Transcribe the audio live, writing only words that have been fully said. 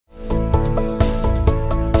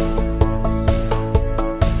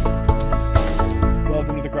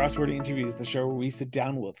Cross-Border Interviews, the show where we sit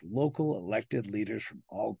down with local elected leaders from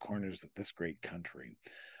all corners of this great country.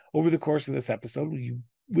 Over the course of this episode, we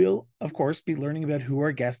will, of course, be learning about who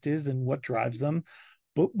our guest is and what drives them,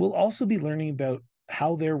 but we'll also be learning about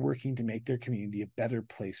how they're working to make their community a better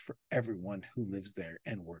place for everyone who lives there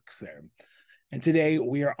and works there. And today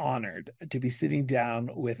we are honored to be sitting down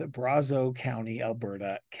with Brazeau County,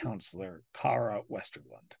 Alberta Councillor Cara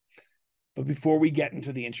Westerlund. But before we get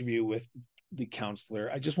into the interview with the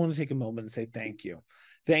councillor, I just want to take a moment and say thank you.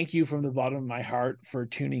 Thank you from the bottom of my heart for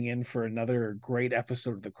tuning in for another great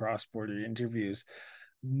episode of the Cross-Border Interviews.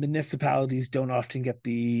 Municipalities don't often get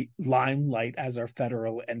the limelight as our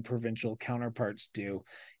federal and provincial counterparts do.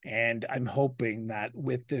 And I'm hoping that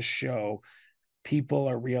with this show, people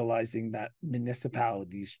are realizing that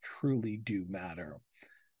municipalities truly do matter.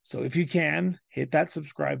 So if you can, hit that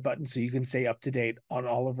subscribe button so you can stay up to date on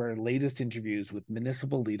all of our latest interviews with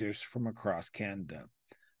municipal leaders from across Canada.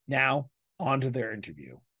 Now, on to their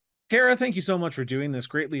interview. Cara, thank you so much for doing this.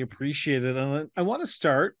 Greatly appreciated. And I want to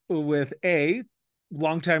start with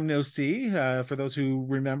long time no see. For those who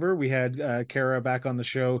remember, we had Cara back on the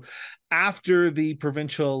show after the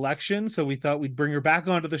provincial election. So we thought we'd bring her back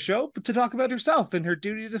onto the show to talk about herself and her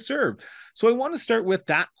duty to serve. So I want to start with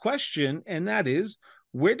that question, and that is,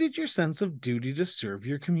 where did your sense of duty to serve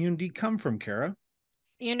your community come from, Cara?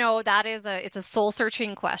 You know, it's a soul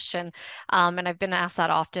searching question. And I've been asked that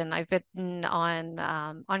often. I've been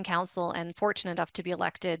on council and fortunate enough to be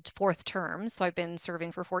elected fourth term. So I've been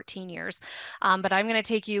serving for 14 years. But I'm going to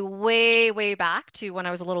take you way, way back to when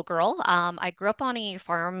I was a little girl. I grew up on a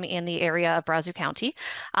farm in the area of Brazeau County.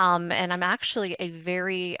 And I'm actually a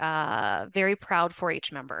very proud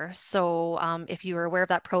 4-H member. So if you are aware of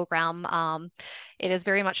that program, it is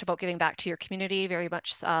very much about giving back to your community, very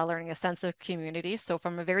much learning a sense of community. So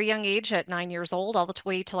from a very young age, at 9 years old, all the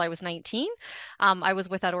way till I was 19, I was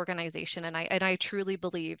with that organization, and I truly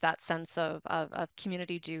believe that sense of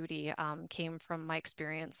community duty came from my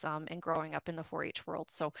experience in growing up in the 4-H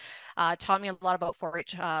world. So, taught me a lot about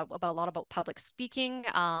 4-H, about a lot about public speaking.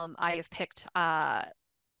 I have picked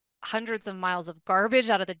hundreds of miles of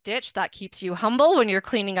garbage out of the ditch. That keeps you humble when you're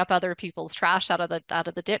cleaning up other people's trash out of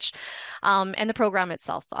the ditch. And the program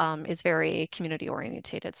itself is very community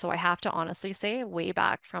orientated. So I have to honestly say, way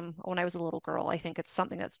back from when I was a little girl, I think it's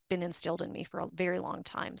something that's been instilled in me for a very long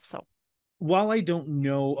time. So While I don't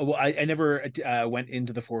know, well, I never went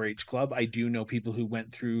into the 4-H club. I do know people who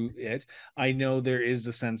went through it. I know there is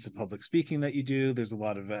a sense of public speaking that you do. There's a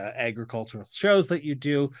lot of agricultural shows that you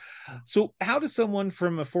do. So how does someone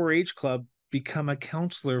from a 4-H club become a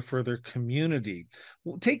counselor for their community?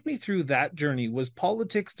 Well, take me through that journey. Was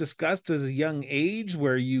politics discussed as a young age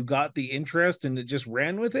where you got the interest and it just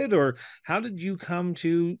ran with it? Or how did you come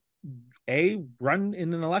to run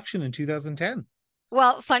in an election in 2010?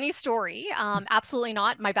 well, funny story. Absolutely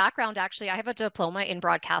not. My background, actually, I have a diploma in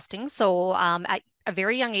broadcasting. So at a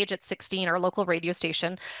very young age, at 16, our local radio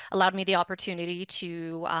station allowed me the opportunity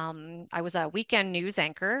to, I was a weekend news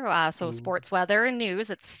anchor, so sports, weather, and news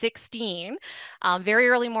at 16. Very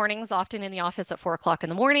early mornings, often in the office at 4 o'clock in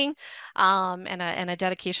the morning, and a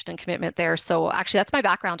dedication and commitment there. So actually, that's my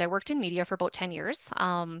background. I worked in media for about 10 years.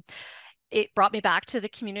 It brought me back to the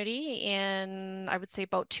community in, I would say,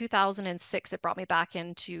 about 2006. It brought me back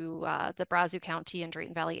into the Brazeau County and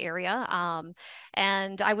Drayton Valley area,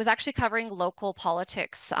 and I was actually covering local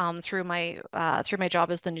politics through my job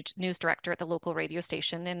as the news director at the local radio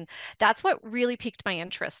station, and that's what really piqued my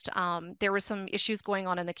interest. There were some issues going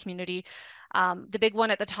on in the community. The big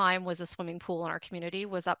one at the time was a swimming pool in our community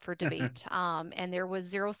was up for debate, and there was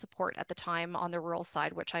zero support at the time on the rural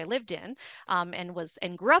side, which I lived in,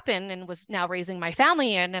 and grew up in, and was now raising my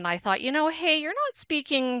family in. And I thought, hey, you're not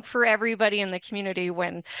speaking for everybody in the community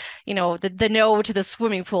when, the no to the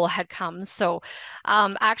swimming pool had come. So,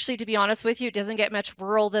 actually, to be honest with you, it doesn't get much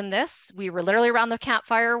rural than this. We were literally around the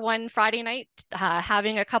campfire one Friday night,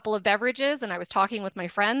 having a couple of beverages, and I was talking with my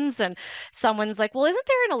friends, and someone's like, well, isn't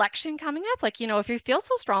there an election coming up? Like, if you feel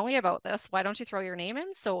so strongly about this, why don't you throw your name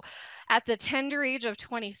in? So at the tender age of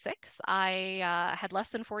 26, I had less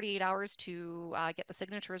than 48 hours to get the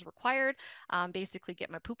signatures required, basically get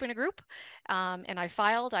my poop in a group. And I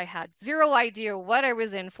filed. I had zero idea what I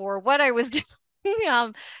was in for, what I was doing.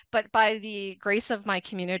 But by the grace of my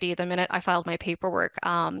community, the minute I filed my paperwork,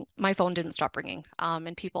 my phone didn't stop ringing,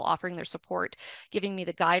 and people offering their support, giving me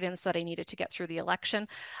the guidance that I needed to get through the election.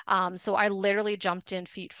 So I literally jumped in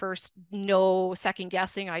feet first, no second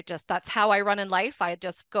guessing. That's how I run in life. I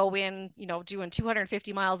just go in, doing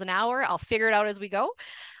 250 miles an hour. I'll figure it out as we go.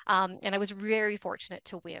 And I was very fortunate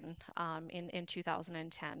to win in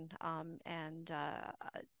 2010.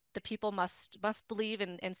 the people must believe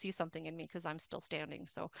and see something in me because I'm still standing.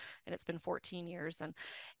 So, and it's been 14 years, and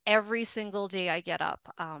every single day I get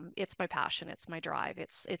up, it's my passion, it's my drive,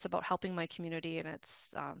 it's about helping my community, and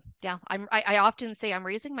it's yeah. I often say I'm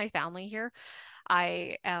raising my family here.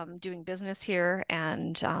 I am doing business here,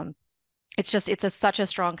 and it's such a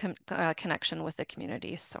strong connection with the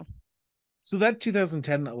community. So. So that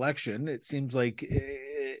 2010 election, it seems like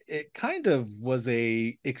it kind of was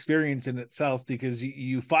a experience in itself because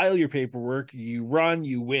you file your paperwork, you run,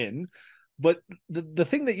 you win. But the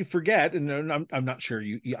thing that you forget, and I'm not sure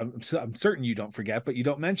I'm certain you don't forget, but you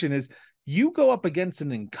don't mention is you go up against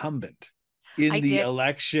an incumbent in I the did.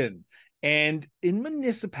 election. And in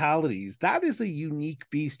municipalities, that is a unique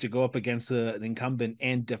beast to go up against an incumbent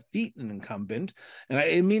and defeat an incumbent. And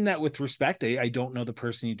I mean that with respect. I don't know the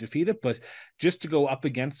person you defeated, but just to go up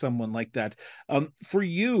against someone like that. For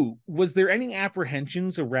you, was there any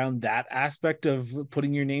apprehensions around that aspect of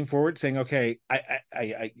putting your name forward, saying, okay,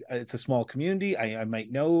 it's a small community. I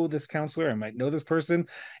might know this counselor, I might know this person,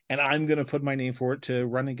 and I'm going to put my name forward to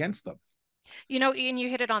run against them? You know, Ian, you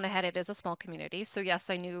hit it on the head. It is a small community. So yes,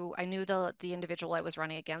 I knew the individual I was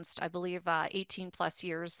running against. I believe 18 plus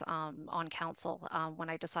years on council when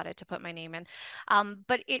I decided to put my name in.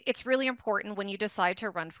 But it's really important when you decide to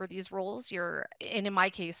run for these roles. And in my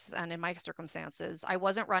case and in my circumstances, I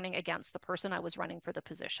wasn't running against the person. I was running for the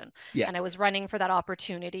position, Yeah. and I was running for that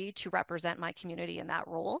opportunity to represent my community in that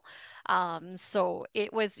role. So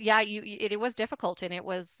it was, yeah, it was difficult, and it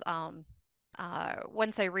was.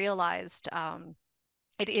 Once I realized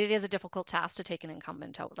it is a difficult task to take an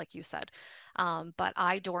incumbent out, like you said. But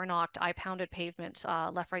I door knocked, I pounded pavement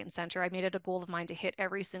left, right, and center. I made it a goal of mine to hit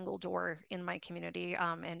every single door in my community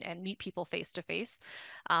and meet people face to face.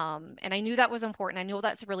 And I knew that was important. I know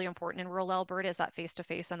that's really important in rural Alberta is that face to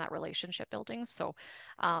face and that relationship building. So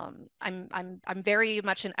I'm very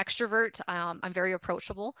much an extrovert. I'm very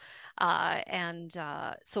approachable.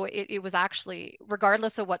 So it was actually,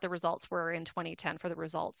 regardless of what the results were in 2010 for the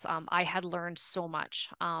results, I had learned so much.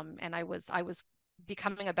 And I was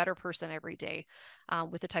becoming a better person every day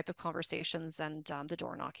with the type of conversations and the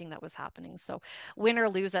door knocking that was happening. So win or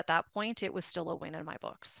lose at that point, it was still a win in my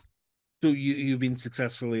books. So you've been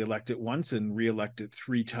successfully elected once and re-elected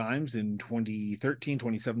three times in 2013,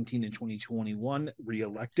 2017, and 2021,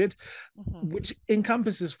 re-elected, Mhm. which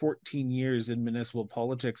encompasses 14 years in municipal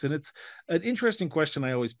politics. And it's an interesting question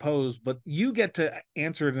I always pose, but you get to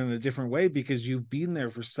answer it in a different way because you've been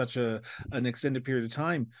there for such an extended period of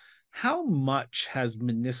time. How much has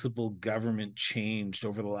municipal government changed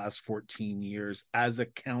over the last 14 years as a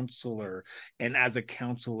councillor and as a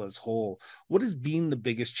council as whole? What has been the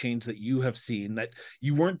biggest change that you have seen that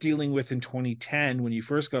you weren't dealing with in 2010 when you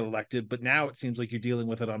first got elected, but now it seems like you're dealing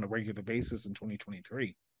with it on a regular basis in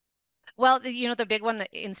 2023? Well, the big one that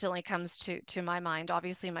instantly comes to my mind,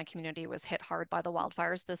 obviously my community was hit hard by the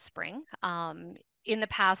wildfires this spring. In the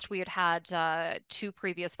past, we had two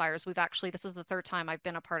previous fires. This is the third time I've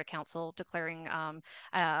been a part of council declaring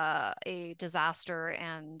a disaster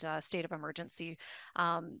and state of emergency.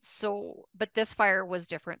 But this fire was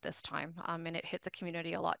different this time, and it hit the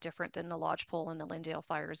community a lot different than the Lodgepole and the Lyndale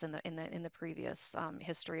fires in the previous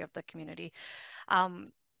history of the community.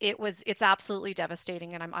 It's absolutely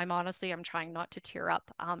devastating, and I'm honestly I'm trying not to tear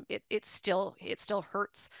up. It still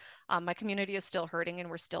hurts. My community is still hurting, and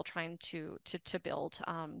we're still trying to build.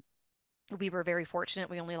 We were very fortunate.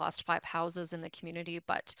 We only lost 5 houses in the community,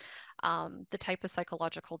 but the type of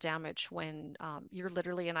psychological damage when you're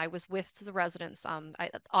literally, and I was with the residents.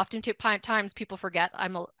 Times people forget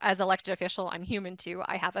as elected official, I'm human too.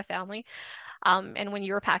 I have a family. And when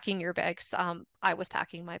you were packing your bags, I was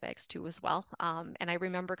packing my bags too as well. And I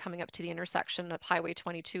remember coming up to the intersection of Highway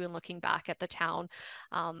 22 and looking back at the town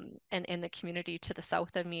and in the community to the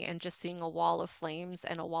south of me and just seeing a wall of flames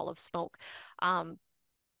and a wall of smoke. Um,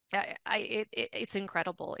 it's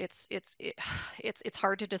incredible. It's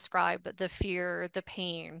hard to describe the fear, the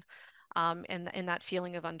pain, and that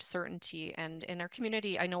feeling of uncertainty. And in our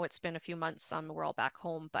community, I know it's been a few months. We're all back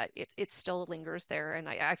home, but it still lingers there. And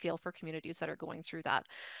I feel for communities that are going through that.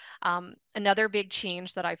 Another big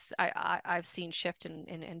change that I've seen shift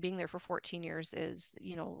in being there for 14 years is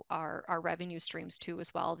our revenue streams too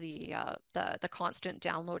as well. The constant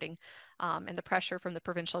downloading and the pressure from the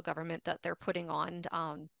provincial government that they're putting on.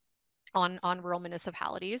 on rural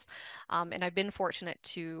municipalities. And I've been fortunate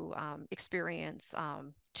to experience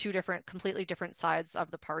two completely different sides of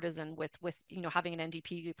the partisan with having an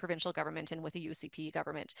NDP provincial government and with a UCP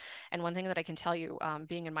government. And one thing that I can tell you,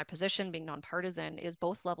 being in my position, being nonpartisan, is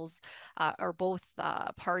both levels or both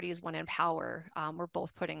parties, when in power, we're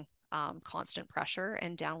both putting constant pressure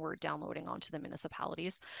and downward downloading onto the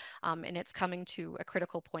municipalities. And it's coming to a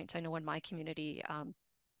critical point, I know, in my community.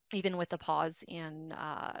 Even with the pause in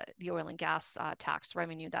the oil and gas tax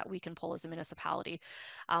revenue that we can pull as a municipality,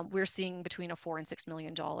 we're seeing between a $4 and $6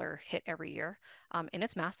 million hit every year, and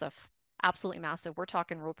it's massive. Absolutely massive. We're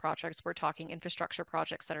talking road projects, we're talking infrastructure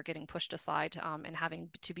projects that are getting pushed aside and having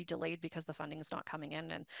to be delayed because the funding is not coming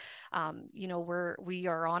in. And we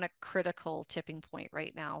are on a critical tipping point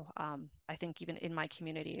right now. I think even in my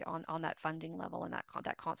community on that funding level and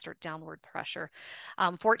that constant downward pressure.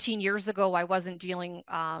 14 years ago, I wasn't dealing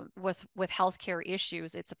with healthcare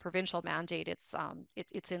issues. It's a provincial mandate.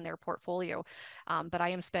 It's in their portfolio, but I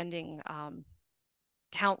am spending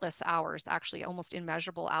countless hours, actually almost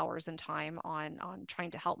immeasurable hours and time on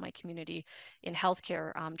trying to help my community in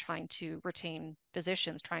healthcare, trying to retain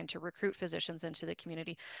physicians, trying to recruit physicians into the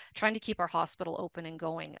community, trying to keep our hospital open and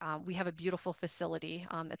going. We have a beautiful facility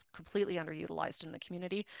that's completely underutilized in the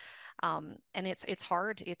community, and it's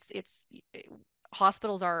hard.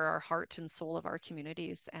 Hospitals are our heart and soul of our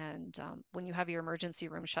communities, and when you have your emergency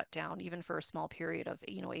room shut down, even for a small period of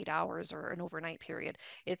 8 hours or an overnight period,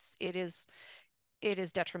 it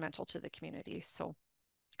is detrimental to the community. So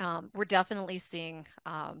we're definitely seeing,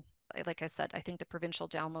 like I said, I think the provincial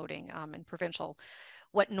downloading and provincial,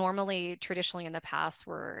 what normally traditionally in the past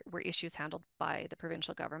were issues handled by the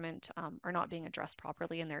provincial government, are not being addressed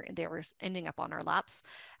properly, and they were ending up on our laps.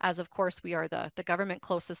 As of course we are the government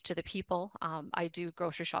closest to the people. I do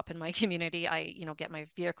grocery shop in my community. I get my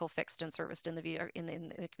vehicle fixed and serviced in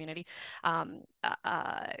the community.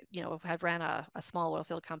 Have ran a small oil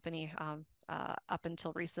field company up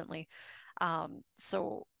until recently.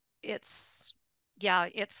 So it's yeah,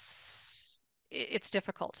 it's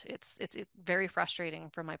difficult. It's very frustrating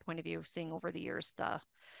from my point of view, seeing over the years the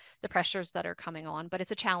pressures that are coming on. But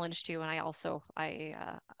it's a challenge too, and I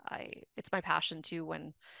it's my passion too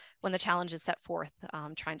when the challenge is set forth,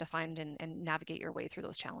 trying to find and navigate your way through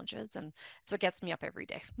those challenges, and it's what gets me up every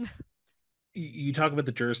day. You talk about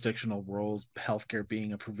the jurisdictional roles, healthcare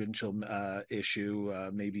being a provincial issue,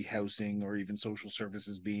 maybe housing or even social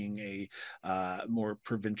services being a more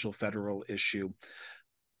provincial federal issue,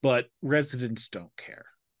 but residents don't care.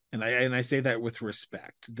 And I say that with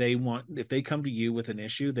respect. They want, if they come to you with an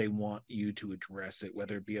issue, they want you to address it,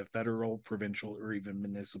 whether it be a federal, provincial, or even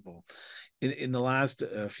municipal. In the last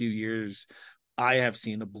few years, I have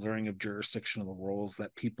seen a blurring of jurisdictional roles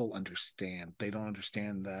that people understand. They don't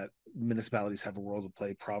understand that municipalities have a role to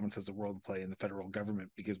play, province has a role to play, in the federal government,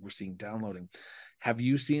 because we're seeing downloading. Have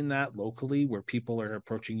you seen that locally, where people are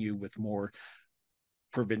approaching you with more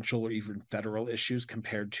provincial or even federal issues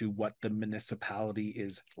compared to what the municipality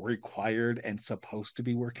is required and supposed to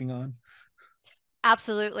be working on?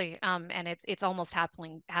 Absolutely. And it's almost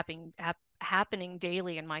happening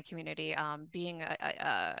daily in my community. Being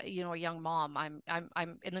a young mom,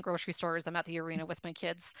 I'm in the grocery stores, I'm at the arena with my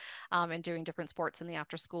kids, and doing different sports in the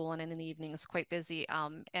after school and in the evenings, quite busy.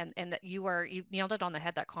 And that you nailed it on the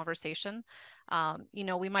head, that conversation.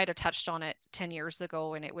 We might have touched on it 10 years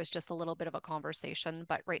ago and it was just a little bit of a conversation,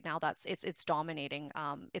 but right now it's dominating.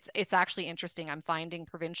 It's actually interesting. I'm finding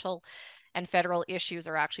provincial and federal issues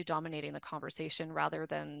are actually dominating the conversation rather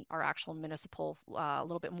than our actual municipal, a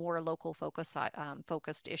little bit more local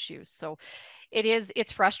focused issues. So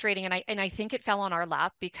it's frustrating, and I think it fell on our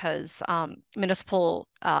lap because municipal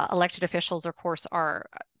elected officials, of course, are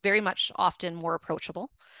very much often more approachable.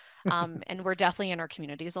 And we're definitely in our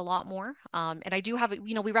communities a lot more. And I do have,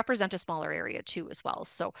 we represent a smaller area too as well.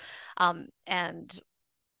 So, and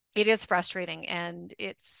it is frustrating, and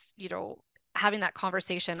it's having that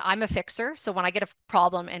conversation. I'm a fixer, so when I get a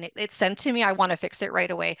problem and it's sent to me, I want to fix it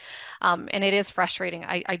right away. And it is frustrating.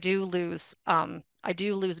 I do lose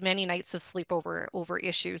many nights of sleep over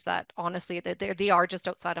issues that honestly they are just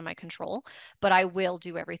outside of my control, but I will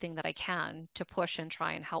do everything that I can to push and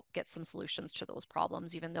try and help get some solutions to those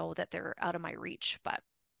problems, even though that they're out of my reach. But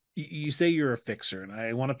You say you're a fixer, and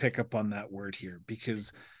I want to pick up on that word here,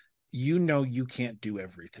 because you can't do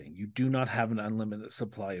everything. You do not have an unlimited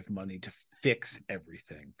supply of money to fix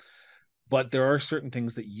everything. But there are certain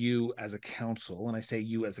things that you as a council, and I say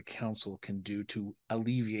you as a council, can do to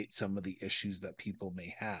alleviate some of the issues that people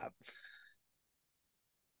may have.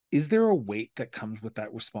 Is there a weight that comes with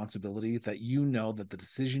that responsibility, that you know that the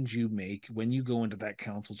decisions you make when you go into that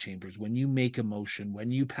council chambers, when you make a motion,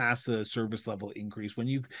 when you pass a service level increase, when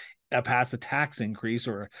you pass a tax increase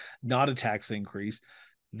or not a tax increase,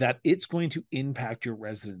 that it's going to impact your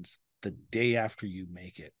residents the day after you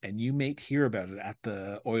make it, and you may hear about it at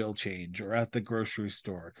the oil change or at the grocery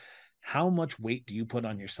store? How much weight do you put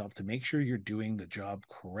on yourself to make sure you're doing the job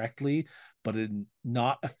correctly, but in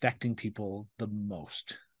not affecting people the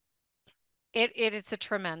most? It's a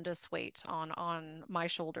tremendous weight on my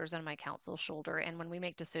shoulders and my council's shoulder. And when we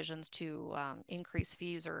make decisions to increase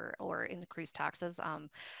fees or increase taxes,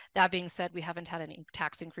 that being said, we haven't had any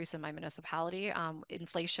tax increase in my municipality.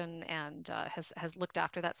 Inflation and has looked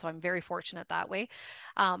after that, so I'm very fortunate that way.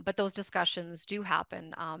 But those discussions do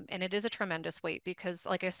happen, and it is a tremendous weight because,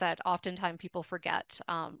 like I said, oftentimes people forget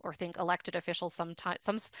or think elected officials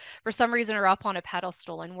sometimes for some reason are up on a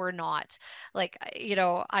pedestal, and we're not. Like,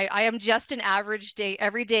 I am just an average day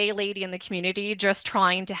everyday lady in the community, just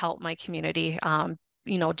trying to help my community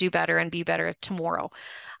do better and be better tomorrow.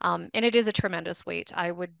 And it is a tremendous weight. I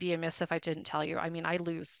would be amiss if I didn't tell you. I mean, I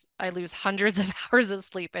lose hundreds of hours of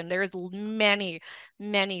sleep, and there's many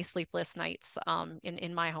sleepless nights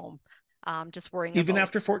in my home, just worrying Even about,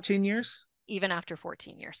 after 14 years? even after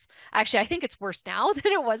 14 years. Actually, I think it's worse now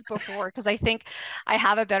than it was before because I think I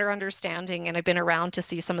have a better understanding and I've been around to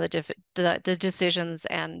see some of the decisions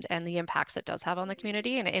and the impacts it does have on the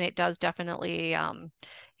community. And it does definitely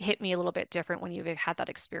hit me a little bit different when you've had that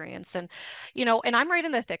experience. And I'm right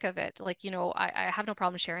in the thick of it. Like, I have no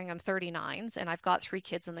problem sharing. I'm 39 and I've got 3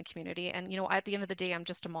 kids in the community. And, at the end of the day, I'm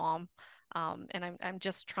just a mom. And I'm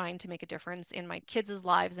just trying to make a difference in my kids'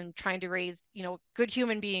 lives and trying to raise, good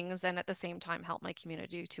human beings and at the same time help my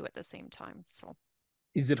community too at the same time. So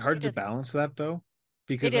Is it hard it to is. balance that though? It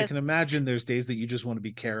Because I can is. imagine there's days that you just want to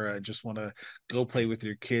be Kara and just want to go play with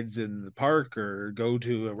your kids in the park or go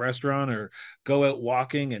to a restaurant or go out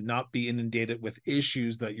walking and not be inundated with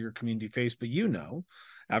issues that your community face. But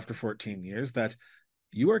after 14 years, that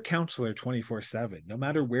you are counselor 24/7. No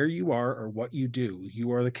matter where you are or what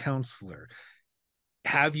you are the counselor.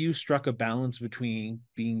 Have you struck a balance between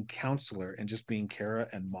being counselor and just being Kara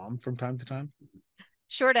and mom from time to time?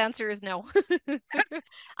 Short answer is no.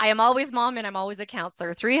 I am always mom and I'm always a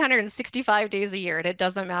counselor 365 days a year. And it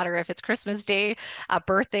doesn't matter if it's Christmas Day, a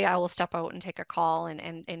birthday, I will step out and take a call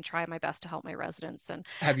and try my best to help my residents. And,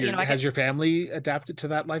 I get Has your family adapted to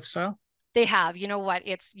that lifestyle? They have. You know what?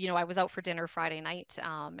 I was out for dinner Friday night,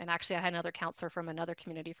 and actually I had another counselor from another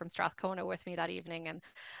community from Strathcona with me that evening, and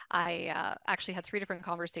I actually had 3 different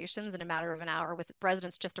conversations in a matter of an hour with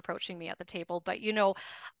residents just approaching me at the table. But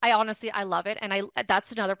I honestly I love it, and I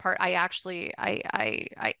that's another part. I actually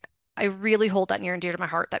I really hold that near and dear to my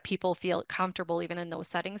heart that people feel comfortable even in those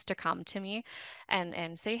settings to come to me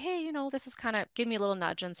and say, hey, this is kind of give me a little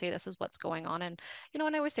nudge and say this is what's going on. And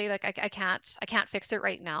I always say like I can't fix it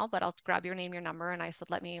right now, but I'll grab your name, your number, and I said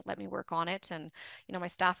let me work on it. And my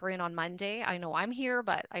staff are in on Monday. I know I'm here,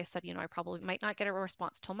 but I said I probably might not get a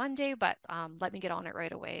response till Monday, but let me get on it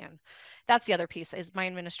right away. And that's the other piece is my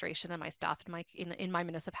administration and my staff in my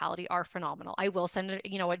municipality are phenomenal. I will send an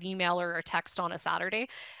email or a text on a Saturday.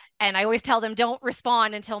 And I always tell them don't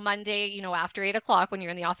respond until Monday, after 8 o'clock when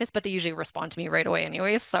you're in the office, but they usually respond to me right away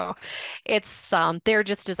anyways. So it's they're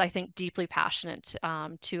just as I think deeply passionate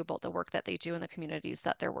too about the work that they do in the communities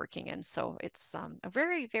that they're working in. So it's a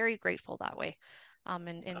very, very grateful that way.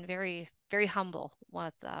 And very, very humble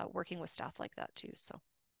with working with staff like that too. So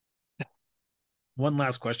One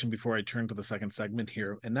last question before I turn to the second segment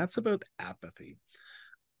here, and that's about apathy.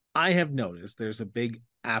 I have noticed there's a big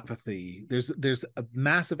apathy. There's a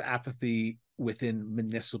massive apathy within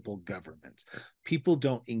municipal governments. People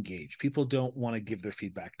don't engage. People don't want to give their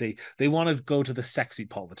feedback. They want to go to the sexy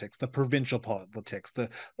politics, the provincial politics, the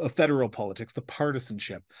federal politics, the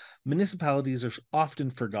partisanship. Municipalities are often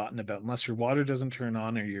forgotten about unless your water doesn't turn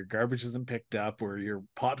on or your garbage isn't picked up or your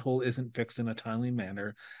pothole isn't fixed in a timely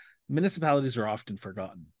manner. Municipalities are often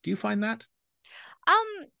forgotten. Do you find that?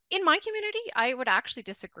 In my community, I would actually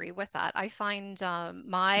disagree with that. I find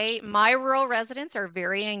my rural residents are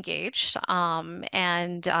very engaged,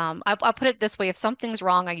 and I'll put it this way: if something's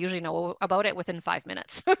wrong, I usually know about it within 5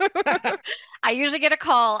 minutes. I usually get a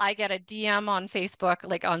call, I get a DM on Facebook,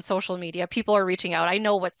 like on social media. People are reaching out. I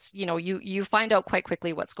know you find out quite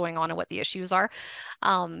quickly what's going on and what the issues are,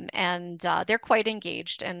 and they're quite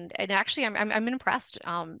engaged. And actually, I'm impressed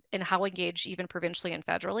in how engaged even provincially and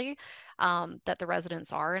federally that the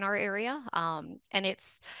residents are in our area. And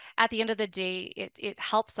it's at the end of the day, it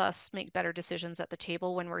helps us make better decisions at the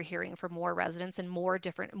table when we're hearing from more residents and more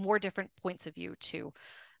different points of view too.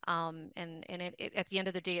 At the end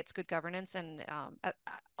of the day, it's good governance. And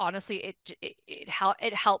honestly,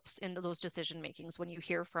 it helps in those decision makings when you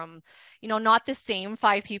hear from, not the same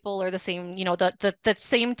five people or the same, the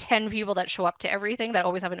same 10 people that show up to everything that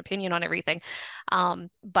always have an opinion on everything.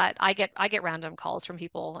 But I get random calls from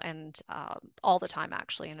people and all the time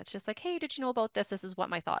actually, and it's just like, hey, did you know about this? This is what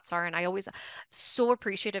my thoughts are, and I always so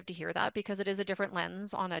appreciative to hear that because it is a different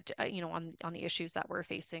lens on on the issues that we're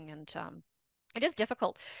facing. And it is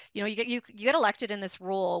difficult. You get elected in this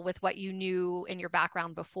role with what you knew in your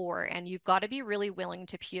background before, and you've got to be really willing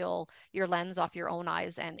to peel your lens off your own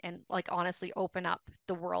eyes and like honestly open up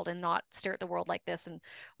the world and not stare at the world like this and,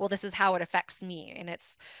 well, this is how it affects me. And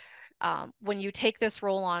it's when you take this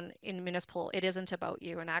role on in municipal, it isn't about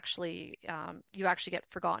you, and actually you actually get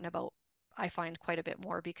forgotten about, I find, quite a bit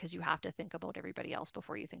more because you have to think about everybody else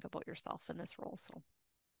before you think about yourself in this role. So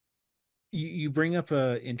You bring up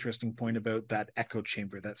a interesting point about that echo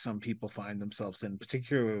chamber that some people find themselves in,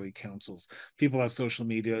 particularly councils. People have social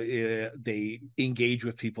media, they engage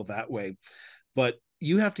with people that way, but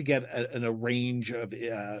you have to get a range of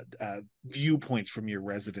viewpoints from your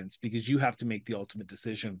residents because you have to make the ultimate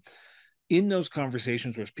decision. In those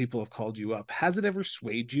conversations where people have called you up, has it ever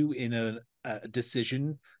swayed you in a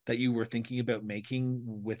decision that you were thinking about making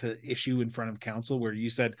with an issue in front of council where you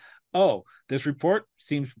said, oh, this report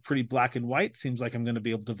seems pretty black and white, seems like I'm going to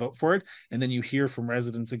be able to vote for it, and then you hear from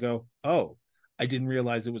residents and go, oh, I didn't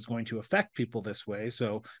realize it was going to affect people this way,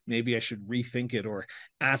 so maybe I should rethink it or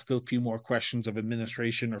ask a few more questions of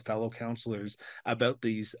administration or fellow councillors about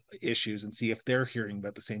these issues and see if they're hearing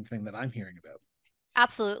about the same thing that I'm hearing about.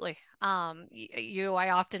 absolutely.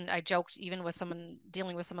 I joked even with someone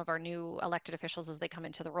dealing with some of our new elected officials as they come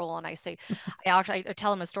into the role, and I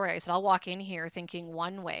tell them a story. I said, I'll walk in here thinking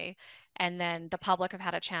one way, and then the public have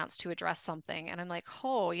had a chance to address something, and I'm like,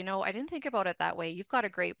 oh, I didn't think about it that way. You've got a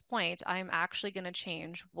great point. I'm actually going to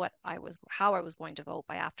change how I was going to vote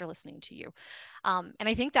by after listening to you. And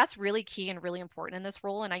I think that's really key and really important in this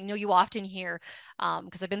role. And I know you often hear,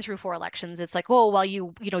 because I've been through 4 elections, it's like, oh, well,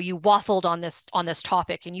 you waffled on this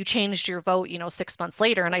topic and you changed your vote, 6 months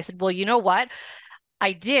later. And I said, well, you know what?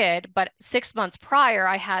 I did, but 6 months prior,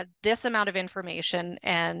 I had this amount of information,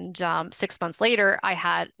 and 6 months later, I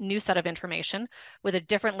had new set of information with a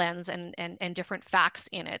different lens and different facts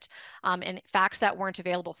in it, and facts that weren't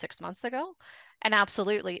available 6 months ago. And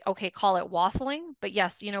absolutely, okay, call it waffling, but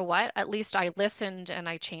yes, you know what? At least I listened and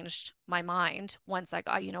I changed my mind once I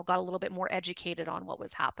got a little bit more educated on what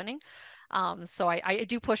was happening. So I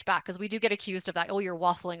do push back because we do get accused of that. Oh, you're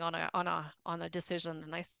waffling on a decision,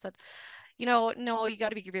 and I said, no, you got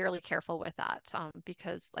to be really careful with that,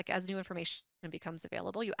 because like as new information becomes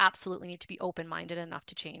available, you absolutely need to be open-minded enough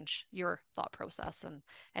to change your thought process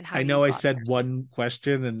and how I you know I got said there. So one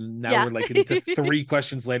question and now yeah. we're like into three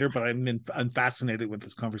questions later, but I'm fascinated with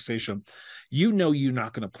this conversation. You're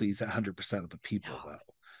not going to please 100% of the people No.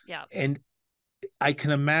 though. Yeah. And I can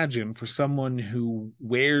imagine for someone who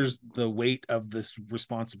wears the weight of this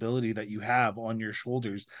responsibility that you have on your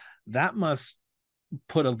shoulders, that must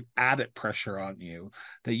put a added pressure on you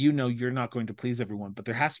that you're not going to please everyone, but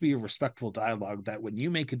there has to be a respectful dialogue that when you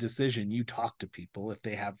make a decision, you talk to people if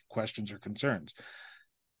they have questions or concerns.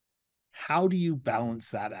 How do you balance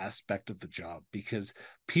that aspect of the job? Because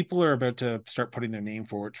people are about to start putting their name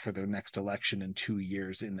forward for their next election in 2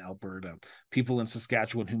 years in Alberta. People in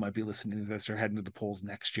Saskatchewan who might be listening to this are heading to the polls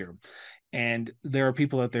next year. And there are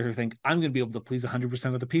people out there who think, I'm going to be able to please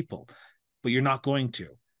 100% of the people, but you're not going to.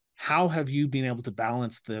 How have you been able to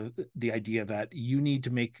balance the idea that you need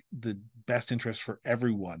to make the best interest for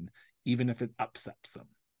everyone, even if it upsets them?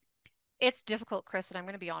 It's difficult, Chris, and I'm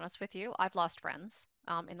going to be honest with you. I've lost friends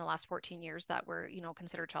in the last 14 years that were,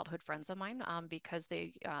 considered childhood friends of mine, because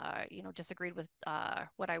they, disagreed with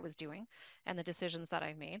what I was doing and the decisions that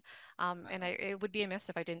I made. It would be amiss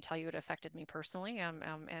if I didn't tell you it affected me personally,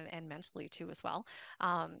 and mentally too as well.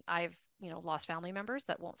 I've, lost family members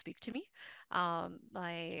that won't speak to me.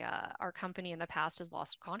 Our company in the past has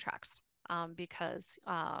lost contracts, because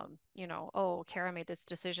oh, Kara made this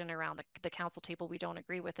decision around the council table. We don't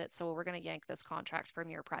agree with it, so we're going to yank this contract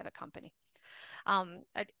from your private company.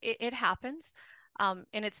 It happens, and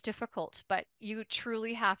it's difficult, but you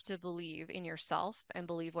truly have to believe in yourself and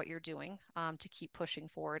believe what you're doing, to keep pushing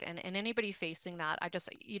forward. And anybody facing that,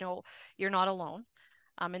 you're not alone.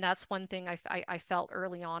 And that's one thing I felt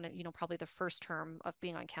early on, and probably the first term of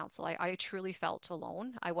being on council. I truly felt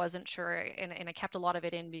alone. I wasn't sure, and I kept a lot of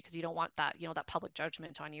it in because you don't want that that public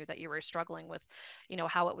judgment on you that you were struggling with,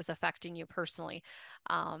 how it was affecting you personally.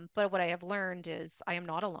 But what I have learned is I am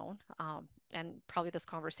not alone. and probably this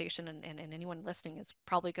conversation and anyone listening is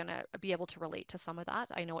probably going to be able to relate to some of that.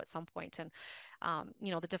 I know at some point, and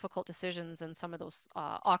the difficult decisions and some of those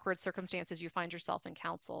awkward circumstances you find yourself in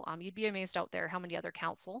council. You'd be amazed out there how many other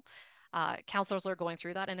councilors are going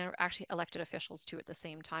through that, and are actually elected officials too at the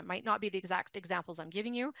same time. Might not be the exact examples I'm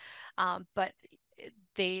giving you, but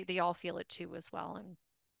they all feel it too as well.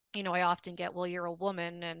 And I often get, well, you're a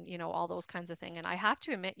woman, and all those kinds of things. And I have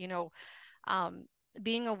to admit, um,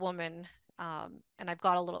 being a woman, and I've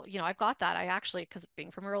got a little, I've got that. I actually, because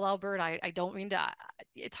being from rural Alberta, I don't mean to,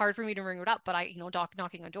 it's hard for me to bring it up, but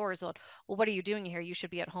knocking on doors, well, what are you doing here? You should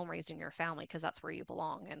be at home raising your family because that's where you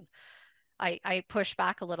belong. And I pushed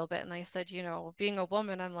back a little bit and I said, being a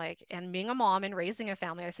woman, I'm like, and being a mom and raising a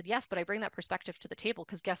family, I said, yes, but I bring that perspective to the table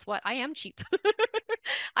because guess what? I am cheap.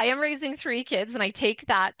 I am raising 3 kids and I take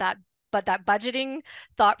that budgeting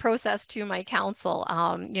thought process to my council.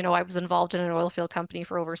 I was involved in an oil field company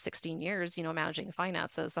for over 16 years, managing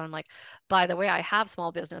finances. And I'm like, by the way, I have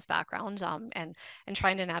small business background, and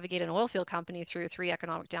trying to navigate an oil field company through 3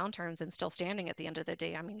 economic downturns and still standing at the end of the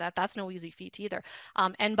day. I mean, that's no easy feat either.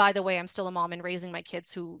 And by the way, I'm still a mom and raising my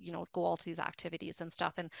kids who, go all to these activities and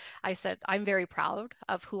stuff. And I said, I'm very proud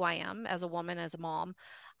of who I am as a woman, as a mom.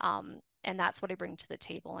 And that's what I bring to the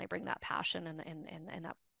table. And I bring that passion and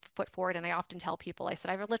that foot forward. And I often tell people, I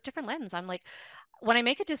said, I have a different lens. I'm like, when I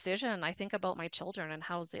make a decision, I think about my children and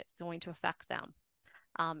how's it going to affect them.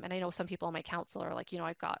 And I know some people on my council are like,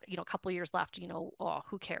 I've got, a couple years left, oh,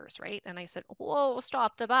 who cares, right? And I said, whoa,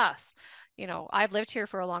 stop the bus. I've lived here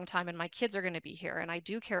for a long time and my kids are going to be here. And I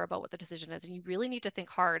do care about what the decision is. And you really need to think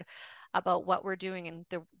hard about what we're doing and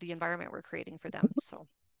the environment we're creating for them. So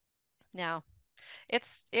yeah,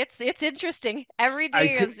 it's interesting. Every I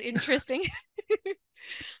day could is interesting.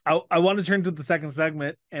 I want to turn to the second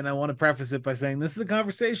segment, and I want to preface it by saying this is a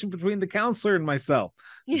conversation between the counselor and myself.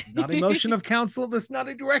 This is not a motion of council. This is not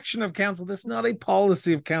a direction of council. This is not a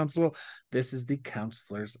policy of council. This is the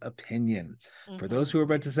counselor's opinion. For those who are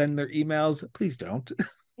about to send their emails, please don't.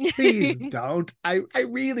 Please don't. I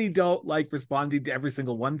really don't like responding to every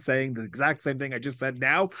single one saying the exact same thing I just said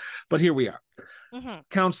now, but here we are.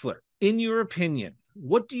 Counselor, in your opinion,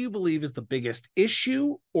 what do you believe is the biggest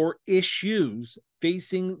issue or issues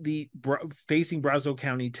facing Brazeau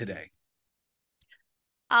County today?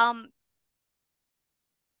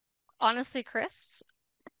 Honestly, Chris,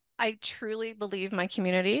 I truly believe my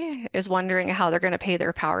community is wondering how they're going to pay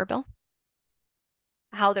their power bill,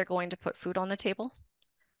 how they're going to put food on the table,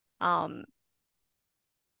 um,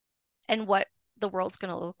 and what the world's going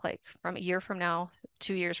to look like from a year from now,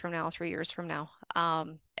 2 years from now, 3 years from now.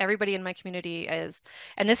 Everybody in my community is,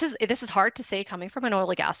 and this is hard to say coming from an oil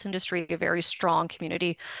and gas industry, a very strong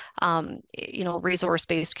community,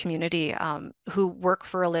 resource-based community, who work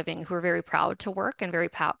for a living, who are very proud to work and very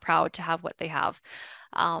proud to have what they have.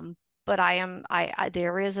 But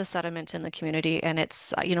there is a sentiment in the community, and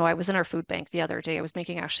it's, I was in our food bank the other day. I was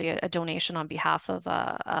making actually a donation on behalf of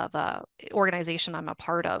a organization I'm a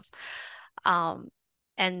part of.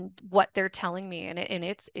 And what they're telling me, and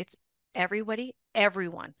it's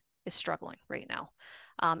everyone is struggling right now.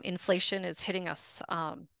 Inflation is hitting us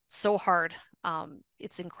so hard.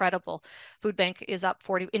 It's incredible. Food bank is up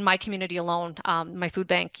 40 in my community alone. My food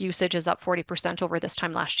bank usage is up 40% over this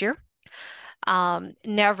time last year.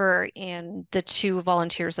 Never in the 2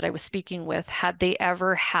 volunteers that I was speaking with had they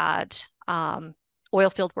ever had oil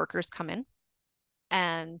field workers come in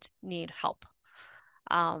and need help.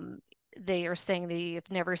 They are saying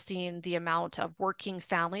they've never seen the amount of working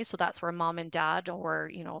families. So that's where mom and dad,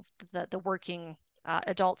 or the working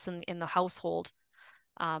adults in the household,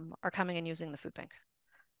 are coming and using the food bank.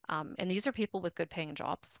 And these are people with good paying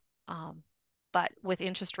jobs. But with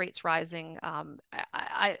interest rates rising,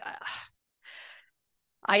 I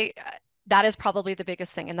that is probably the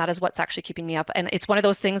biggest thing, and that is what's actually keeping me up. And it's one of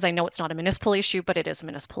those things, I know it's not a municipal issue, but it is a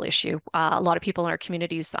municipal issue. A lot of people in our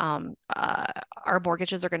communities, our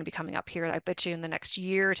mortgages are going to be coming up here, I bet you, in the next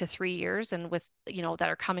year to 3 years, and with that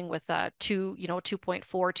are coming with 2.4,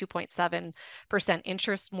 2.7%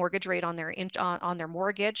 interest mortgage rate on their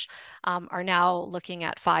mortgage, are now looking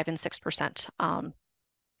at 5 and 6%.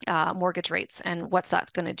 Mortgage rates, and what's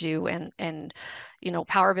that going to do, and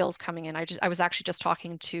power bills coming in. I was actually just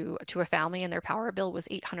talking to a family, and their power bill was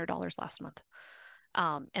 $800 last month,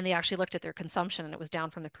 and they actually looked at their consumption and it was down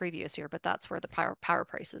from the previous year, but that's where the power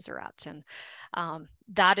prices are at. And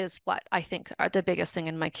that is what I think are the biggest thing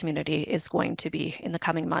in my community is going to be in the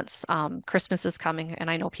coming months. Christmas is coming, and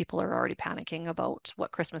I know people are already panicking about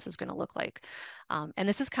what Christmas is going to look like, and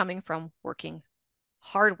this is coming from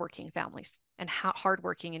hardworking families and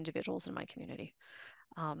hardworking individuals in my community.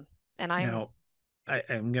 And I'm Now,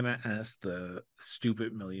 I'm going to ask the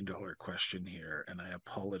stupid $1 million question here, and I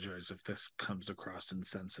apologize if this comes across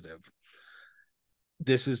insensitive.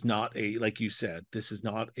 This is not a, like you said, this is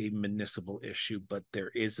not a municipal issue, but there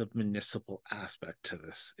is a municipal aspect to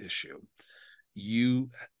this issue. You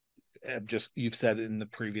you've said in the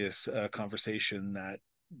previous conversation that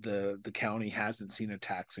the county hasn't seen a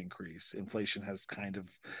tax increase. Inflation has kind of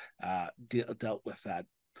dealt with that,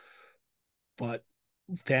 but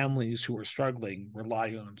families who are struggling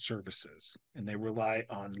rely on services, and they rely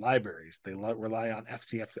on libraries, they rely on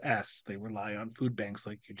FCFS, they rely on food banks,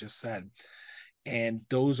 like you just said. And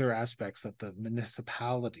those are aspects that the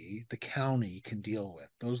municipality, the county, can deal with.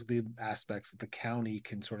 Those are the aspects that the county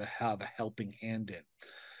can sort of have a helping hand in.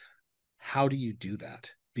 How do you do that?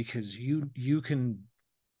 Because you can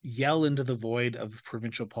yell into the void of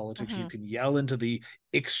provincial politics, you Mm-hmm. can yell into the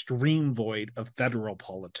extreme void of federal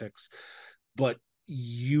politics, but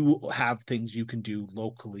you have things you can do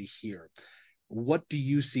locally here. What do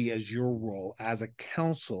you see as your role as a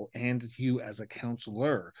council and you as a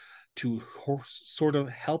councillor to sort of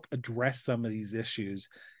help address some of these issues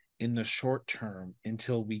in the short term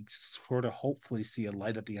until we sort of hopefully see a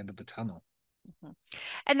light at the end of the tunnel? Mm-hmm.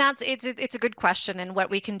 And it's a good question. And what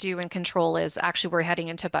we can do and control is actually we're heading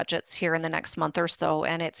into budgets here in the next month or so,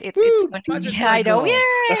 and it's Woo! going to, Budget yeah, I know,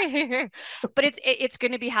 cycle. yay! But it's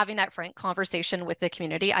going to be having that frank conversation with the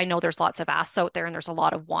community. I know there's lots of asks out there, and there's a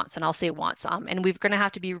lot of wants, and I'll say wants. And we're going to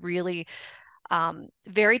have to be really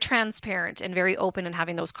very transparent and very open in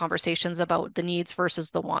having those conversations about the needs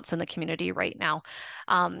versus the wants in the community right now,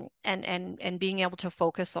 and being able to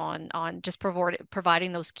focus on just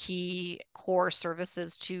providing those key core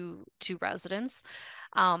services to residents.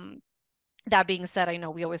 Um, that being said, I know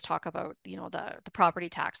we always talk about, the property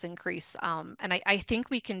tax increase. And I think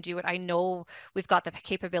we can do it. I know we've got the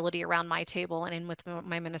capability around my table and in with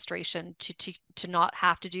my administration to not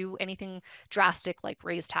have to do anything drastic like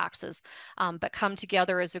raise taxes, but come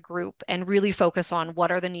together as a group and really focus on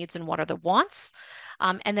what are the needs and what are the wants.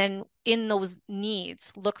 And then in those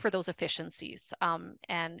needs, look for those efficiencies,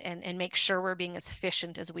 and make sure we're being as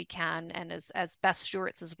efficient as we can and as best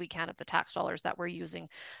stewards as we can of the tax dollars that we're using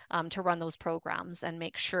to run those programs and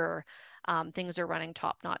make sure things are running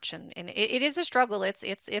top notch. And it is a struggle.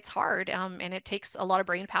 It's hard, and it takes a lot of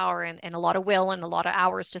brain power and a lot of will and a lot of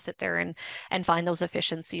hours to sit there and find those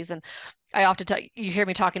efficiencies. And I often tell you hear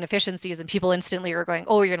me talking efficiencies, and people instantly are going,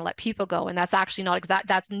 "Oh, you're going to let people go," and that's actually not exact.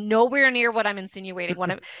 That's nowhere near what I'm insinuating.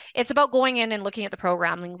 It's about going in and looking at the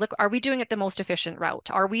programming. Look, are we doing it the most efficient route?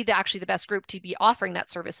 Are we actually the best group to be offering that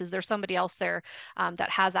service? Is there somebody else there that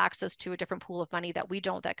has access to a different pool of money that we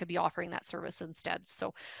don't, that could be offering that service instead?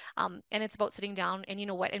 So, and it's about sitting down and,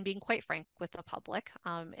 and being quite frank with the public.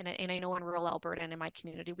 And I know in rural Alberta and in my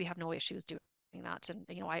community, we have no issues doing that. And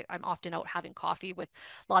I'm often out having coffee with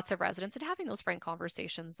lots of residents and having those frank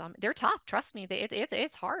conversations. They're tough, trust me.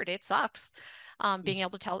 It's hard, it sucks, being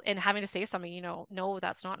able to tell and having to say something, no,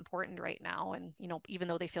 that's not important right now. And even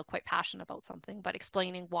though they feel quite passionate about something, but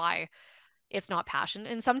explaining why it's not passion.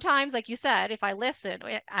 And sometimes, like you said, if I listen,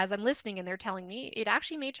 as I'm listening and they're telling me, it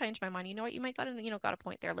actually may change my mind. You know what, you might got a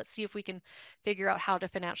point there. Let's see if we can figure out how to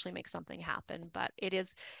financially make something happen. But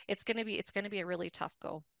it's going to be a really tough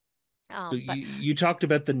go. So But you talked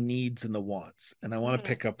about the needs and the wants, and I want to mhm,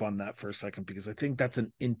 pick up on that for a second because I think that's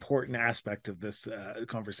an important aspect of this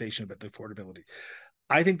conversation about the affordability.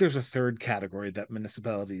 I think there's a third category that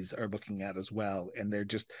municipalities are looking at as well, and they're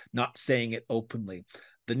just not saying it openly.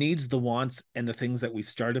 The needs, the wants, and the things that we've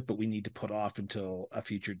started, but we need to put off until a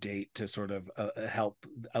future date to sort of help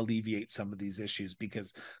alleviate some of these issues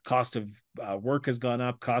because cost of work has gone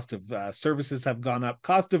up, cost of services have gone up,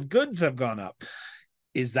 cost of goods have gone up.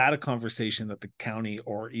 Is that a conversation that the county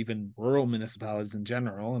or even rural municipalities in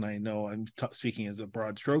general, and I know I'm speaking as a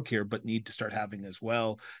broad stroke here, but need to start having as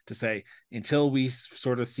well to say, until we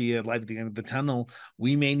sort of see a light at the end of the tunnel,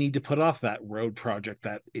 we may need to put off that road project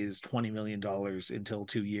that is $20 million until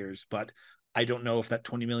 2 years. But I don't know if that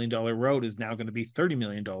 $20 million road is now going to be $30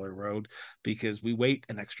 million road because we wait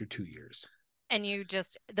an extra 2 years. and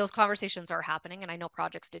those conversations are happening, and I know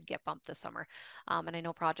projects did get bumped this summer, and I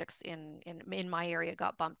know projects in my area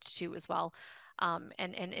got bumped too as well,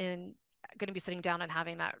 and going to be sitting down and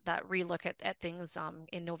having that relook at things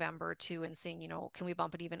in November too, and seeing, can we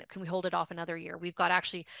bump it, even can we hold it off another year? We've got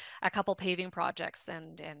actually a couple paving projects,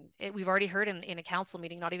 and we've already heard in a council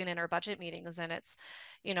meeting, not even in our budget meetings, and it's,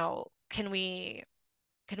 can we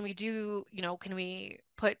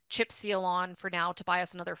put chip seal on for now to buy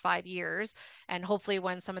us another 5 years, and hopefully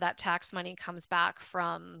when some of that tax money comes back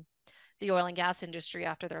from the oil and gas industry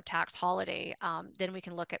after their tax holiday, then we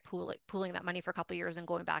can look at pooling that money for a couple of years and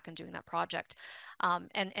going back and doing that project.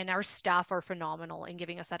 And our staff are phenomenal in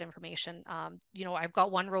giving us that information. You know, I've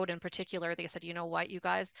got one road in particular. They said, you know what, you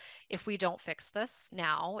guys, if we don't fix this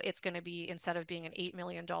now, it's going to be, instead of being an $8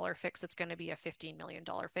 million fix, it's going to be a $15 million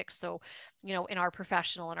fix. So, you know, in our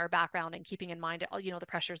professional and our background and keeping in mind, you know, the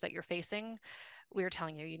pressures that you're facing, we are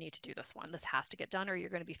telling you, you need to do this one. This has to get done, or you're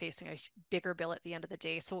going to be facing a bigger bill at the end of the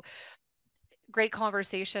day. So great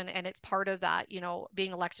conversation. And it's part of that, you know,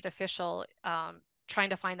 being elected official, trying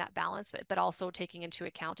to find that balance, but also taking into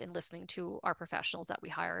account and listening to our professionals that we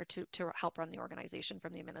hire to help run the organization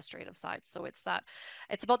from the administrative side. So it's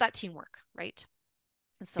about that teamwork, right?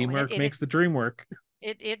 And so Teamwork makes the dream work.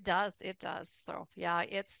 It does. So yeah,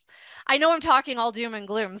 I know I'm talking all doom and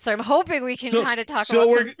gloom, so I'm hoping we can kind of talk about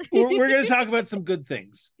we're going to talk about some good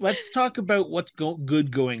things. Let's talk about what's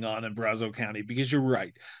good going on in Brazeau County, because you're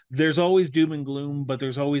right. There's always doom and gloom, but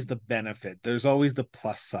there's always the benefit. There's always the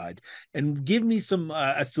plus side. And give me some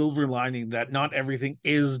a silver lining that not everything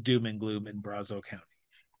is doom and gloom in Brazeau County.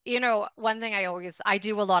 You know, one thing I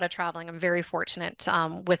do a lot of traveling. I'm very fortunate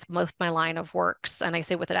with my line of works, and I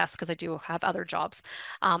say with an S because I do have other jobs.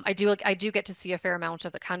 I do get to see a fair amount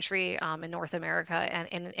of the country in North America,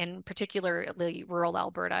 and in particularly rural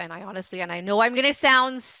Alberta. And I know I'm going to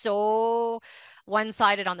sound so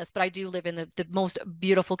one-sided on this, but I do live in the most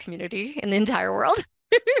beautiful community in the entire world.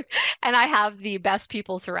 And I have the best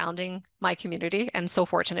people surrounding my community, and so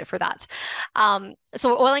fortunate for that.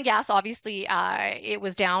 So oil and gas, obviously, it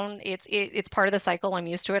was down. It's part of the cycle. I'm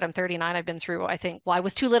used to it. I'm 39. I've been through, I think, well, I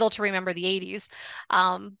was too little to remember the 80s,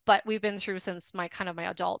 but we've been through since my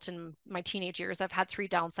adult and my teenage years. I've had 3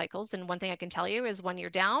 down cycles, and one thing I can tell you is when you're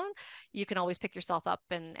down, you can always pick yourself up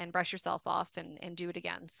and brush yourself off and do it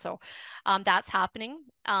again. So that's happening.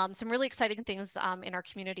 Some really exciting things in our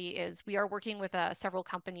community is we are working with several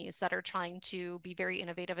companies that are trying to be very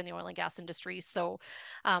innovative in the oil and gas industry. So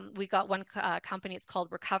we got one company, it's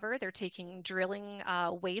called Recover. They're taking drilling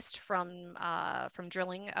waste from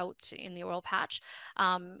drilling out in the oil patch.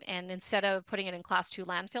 And instead of putting it in class 2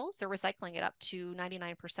 landfills, they're recycling it up to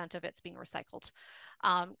 99% of it's being recycled.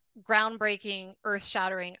 Groundbreaking, earth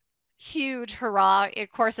shattering, huge hurrah. It,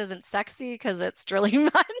 of course, isn't sexy because it's drilling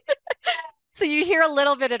mud. So you hear a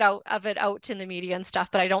little bit of it out in the media and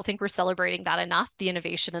stuff, but I don't think we're celebrating that enough, the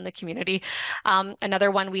innovation in the community.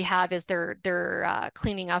 Another one we have is they're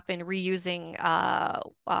cleaning up and reusing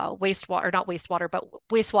wastewater, not wastewater, but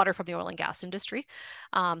wastewater from the oil and gas industry.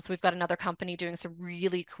 So we've got another company doing some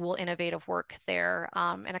really cool, innovative work there,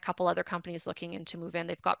 and a couple other companies looking into move in.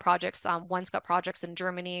 They've got projects. One's got projects in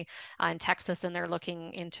Germany and Texas, and they're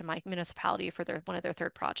looking into my municipality for one of their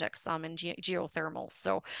third projects in geothermal.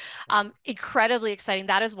 So incredibly exciting.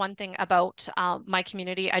 That is one thing about my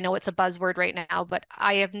community. I know it's a buzzword right now, but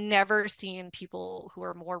I have never seen people who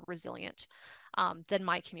are more resilient than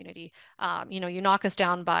my community. You know, you knock us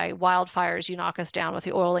down by wildfires, you knock us down with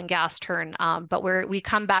the oil and gas turn, but we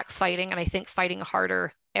come back fighting, and I think fighting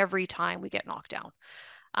harder every time we get knocked down.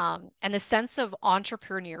 And the sense of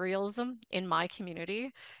entrepreneurialism in my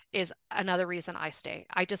community is another reason I stay.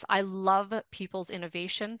 I love people's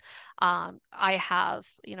innovation. I have,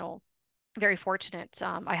 you know, very fortunate.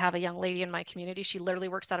 I have a young lady in my community. She literally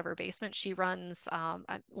works out of her basement. She runs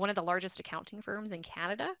one of the largest accounting firms in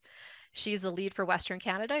Canada. She's the lead for Western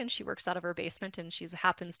Canada, and she works out of her basement, and she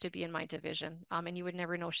happens to be in my division. And you would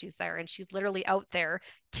never know she's there. And she's literally out there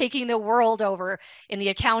taking the world over in the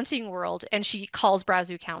accounting world, and she calls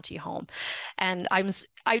Brazeau County home. And I'm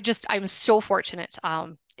so fortunate.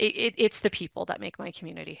 It's the people that make my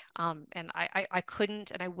community. And I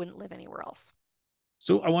couldn't and I wouldn't live anywhere else.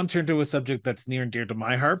 So I want to turn to a subject that's near and dear to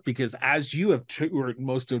my heart, because as you have toured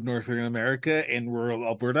most of Northern America and rural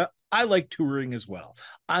Alberta, I like touring as well.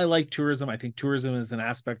 I like tourism. I think tourism is an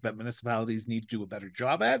aspect that municipalities need to do a better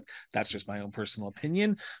job at. That's just my own personal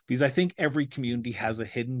opinion, because I think every community has a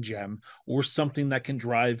hidden gem or something that can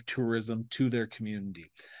drive tourism to their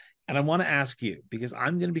community. And I want to ask you, because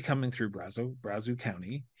I'm going to be coming through Brazeau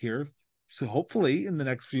County here, so hopefully in the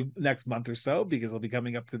next month or so, because I'll be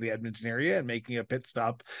coming up to the Edmonton area and making a pit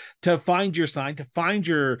stop to find your sign, to find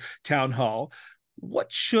your town hall. What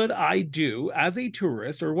should I do as a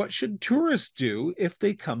tourist, or what should tourists do if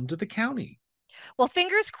they come to the county? Well,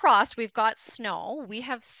 fingers crossed, we've got snow. We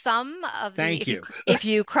have some of the, Thank you. If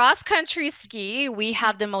you cross country ski, we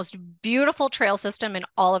have the most beautiful trail system in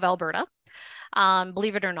all of Alberta.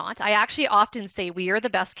 Believe it or not. I actually often say we are the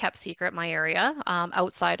best kept secret in my area,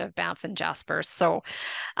 outside of Banff and Jasper. So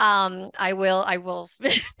I will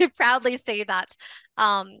proudly say that.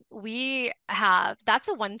 We have, that's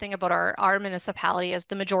a one thing about our municipality is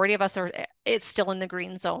the majority of us are, it's still in the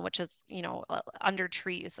green zone, which is, under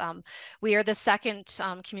trees. We are the second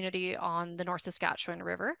community on the North Saskatchewan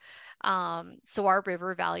River. So our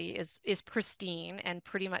river valley is pristine and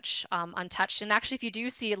pretty much untouched. And actually, if you do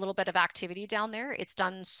see a little bit of activity down there, it's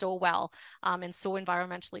done so well and so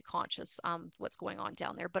environmentally conscious what's going on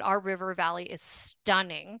down there. But our river valley is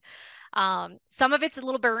stunning. Some of it's a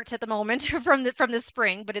little burnt at the moment from the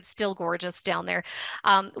spring, but it's still gorgeous down there.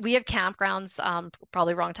 We have campgrounds,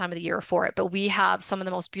 probably wrong time of the year for it, but we have some of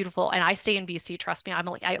the most beautiful. And I stay in BC. Trust me,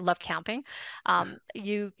 I love camping.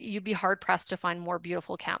 You'd be hard pressed to find more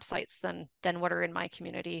beautiful campsites than what are in my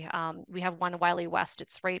community. We have one Wiley West.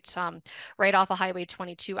 It's right off of Highway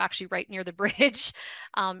 22, actually right near the bridge,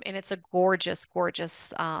 and it's a gorgeous,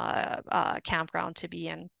 gorgeous campground to be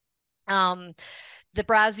in. The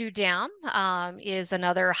Brazeau Dam is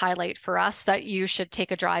another highlight for us that you should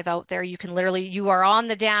take a drive out there. You are on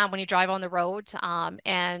the dam when you drive on the road,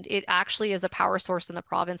 and it actually is a power source in the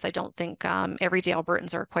province. I don't think everyday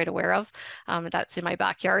Albertans are quite aware of. That's in my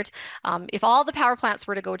backyard. If all the power plants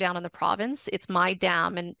were to go down in the province, it's my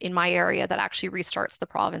dam in my area that actually restarts the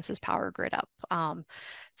province's power grid up.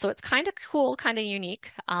 So it's kind of cool, kind of unique,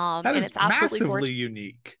 That and is it's absolutely massively gorgeous.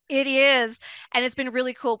 unique. It is. And it's been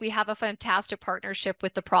really cool. We have a fantastic partnership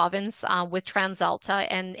with the province, with TransAlta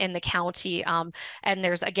and the county. And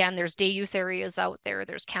there's day use areas out there,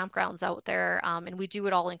 there's campgrounds out there. And we do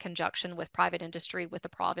it all in conjunction with private industry, with the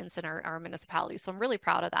province and our municipality. So I'm really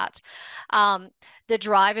proud of that. Um, the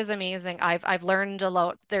drive is amazing. I've learned a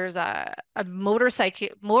lot. There's a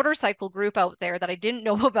motorcycle group out there that I didn't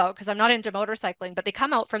know about because I'm not into motorcycling, but they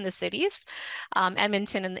come out from the cities,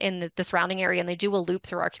 Edmonton and in the surrounding area, and they do a loop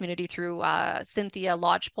through our community through Cynthia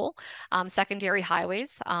Lodgepole, secondary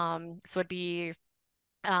highways. So it'd be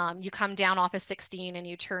you come down off of 16 and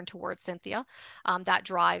you turn towards Cynthia. That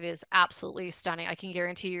drive is absolutely stunning. I can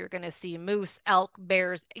guarantee you're going to see moose, elk,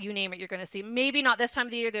 bears, you name it, you're going to see. Maybe not this time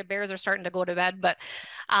of the year, the bears are starting to go to bed, but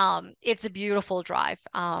it's a beautiful drive.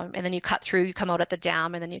 And then you cut through, you come out at the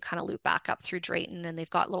dam, and then you kind of loop back up through Drayton, and they've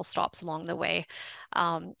got little stops along the way.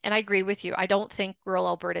 And I agree with you. I don't think rural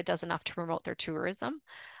Alberta does enough to promote their tourism.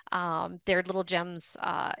 There are little gems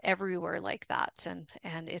everywhere like that,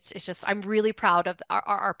 and it's just I'm really proud of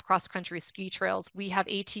our cross country ski trails. We have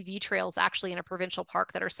ATV trails actually in a provincial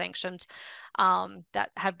park that are sanctioned, that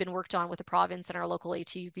have been worked on with the province and our local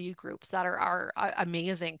ATV groups that are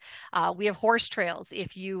amazing. We have horse trails.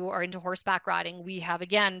 If you are into horseback riding, we have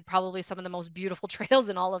again probably some of the most beautiful trails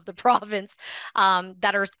in all of the province,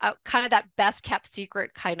 that are kind of that best kept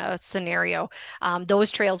secret kind of scenario.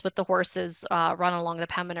 Those trails with the horses run along the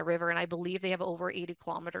Pembina River, and I believe they have over 80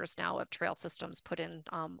 kilometers now of trail systems put in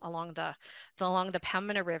along the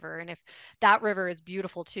Pembina River. And if that river is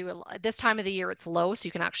beautiful too, this time of the year it's low, so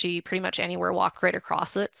you can actually pretty much anywhere walk right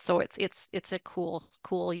across it. So it's a cool,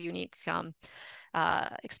 unique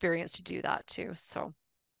experience to do that too. So,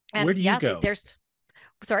 Where and do you yeah, go? there's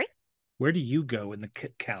sorry. Where do you go in the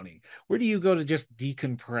county? Where do you go to just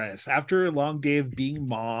decompress after a long day of being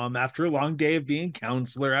mom, after a long day of being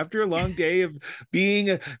counselor, after a long day of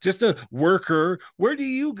being just a worker? Where do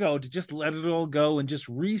you go to just let it all go and just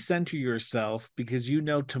recenter yourself, because you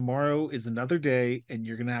know tomorrow is another day and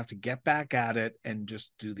you're going to have to get back at it and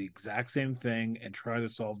just do the exact same thing and try to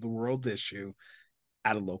solve the world's issue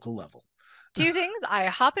at a local level? Two things. I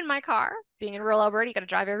hop in my car, being in rural Alberta, you got to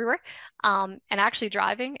drive everywhere. And actually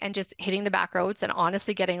driving and just hitting the back roads and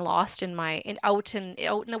honestly getting lost out in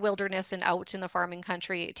the wilderness and out in the farming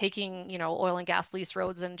country, taking, oil and gas lease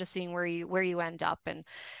roads and just seeing where you end up. And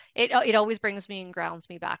it always brings me and grounds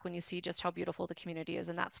me back when you see just how beautiful the community is.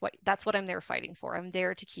 And that's what I'm there fighting for. I'm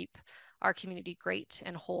there to keep our community great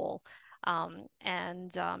and whole.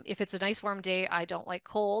 And if it's a nice warm day, I don't like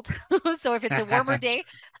cold. So if it's a warmer day,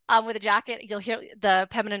 with a jacket, you'll hear the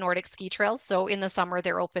Pembina Nordic ski trails. So in the summer,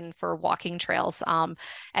 they're open for walking trails,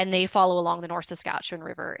 and they follow along the North Saskatchewan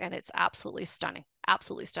River, and it's absolutely stunning,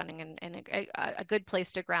 and a good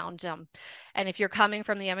place to ground. And if you're coming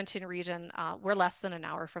from the Edmonton region, we're less than an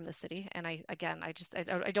hour from the city. And I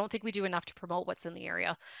don't think we do enough to promote what's in the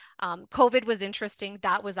area. COVID was interesting.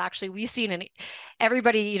 That was actually, we seen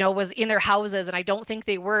everybody, was in their houses, and I don't think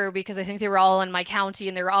they were, because I think they were all in my county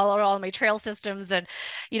and they were all in my trail systems, and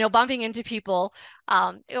bumping into people.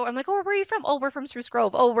 I'm like, oh, where are you from? Oh, we're from Spruce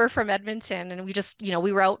Grove. Oh, we're from Edmonton. And we just,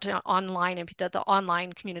 we were out online, and the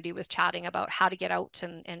online community was chatting about how to get out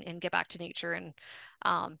and get back to nature.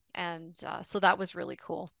 And so that was really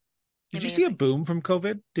cool. Did you see a Amazing. boom from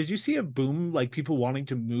COVID? Did you see a boom, like people wanting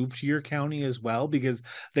to move to your county as well because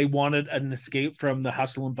they wanted an escape from the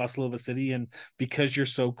hustle and bustle of a city? And because you're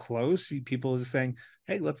so close, people are saying,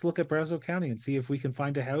 hey, let's look at Brazeau County and see if we can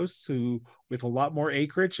find a house with a lot more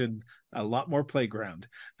acreage and a lot more playground.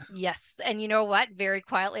 Yes. And you know what? Very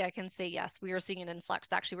quietly, I can say yes. We are seeing an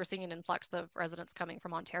influx. Actually, we're seeing an influx of residents coming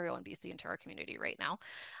from Ontario and BC into our community right now.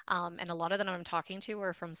 And a lot of them I'm talking to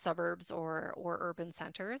are from suburbs or urban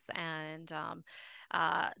centers. And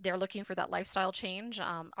they're looking for that lifestyle change.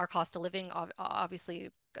 Our cost of living, obviously,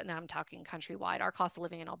 now I'm talking countrywide, our cost of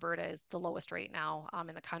living in Alberta is the lowest right now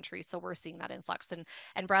in the country. So we're seeing that influx.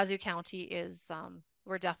 And Brazeau County is,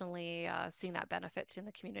 we're definitely seeing that benefit in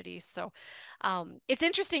the community. So it's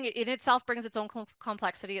interesting. It in itself brings its own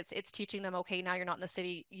complexity. It's teaching them, okay, now you're not in the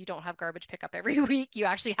city. You don't have garbage pickup every week. You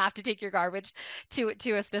actually have to take your garbage to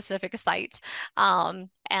a specific site. And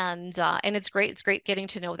it's great. It's great getting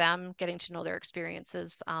to know them, getting to know their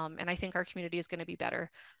experiences. And I think our community is going to be better.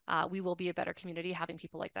 We will be a better community having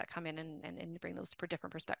people like that come in and bring those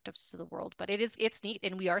different perspectives to the world. But it's neat,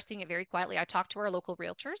 and we are seeing it very quietly. I talked to our local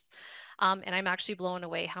realtors, and I'm actually blown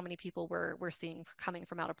away how many people we're seeing coming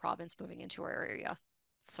from out of province moving into our area.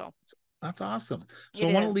 So That's awesome. So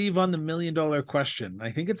it I want to is. leave on the $1 million question.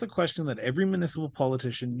 I think it's a question that every municipal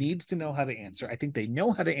politician needs to know how to answer. I think they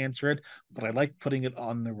know how to answer it, but I like putting it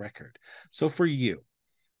on the record. So for you,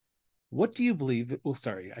 what do you believe? Oh,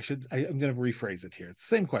 sorry, I'm going to rephrase it here. It's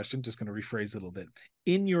the same question, just going to rephrase it a little bit.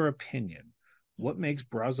 In your opinion, what makes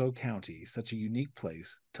Brazeau County such a unique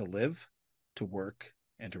place to live, to work,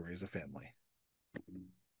 and to raise a family?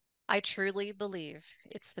 I truly believe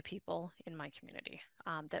it's the people in my community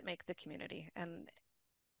that make the community. And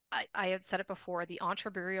I had said it before, the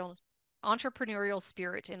entrepreneurial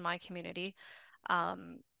spirit in my community,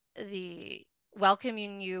 um, the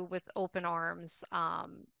welcoming you with open arms.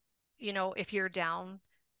 If you're down,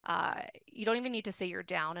 you don't even need to say you're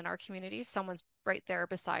down in our community. Someone's right there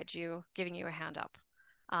beside you, giving you a hand up.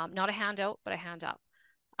 Not a handout, but a hand up.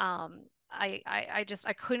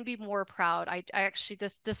 I couldn't be more proud. I actually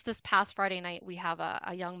this past Friday night we have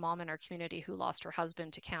a young mom in our community who lost her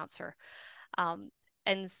husband to cancer. Um,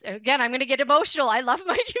 and again, I'm going to get emotional. I love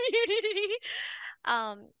my community.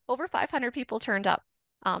 Over 500 people turned up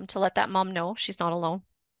to let that mom know she's not alone.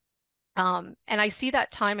 And I see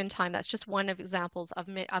that time and time. That's just one of examples of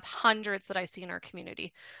hundreds that I see in our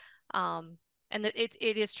community. Um, and it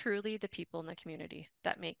is truly the people in the community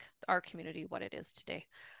that make our community what it is today.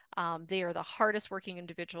 They are the hardest working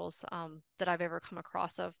individuals that I've ever come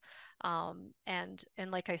across of. And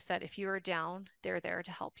like I said, if you're down, they're there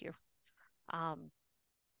to help you. Um,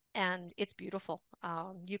 and it's beautiful.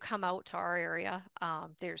 You come out to our area,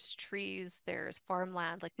 there's trees, there's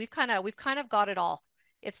farmland. Like we've kind of got it all.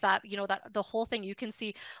 It's that, that the whole thing you can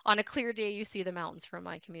see on a clear day, you see the mountains from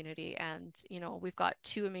my community. And, we've got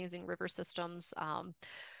two amazing river systems.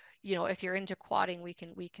 If you're into quadding, we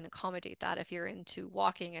can accommodate that. If you're into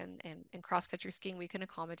walking and cross country skiing, we can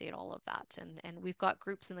accommodate all of that. And we've got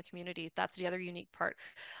groups in the community. That's the other unique part.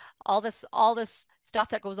 All this stuff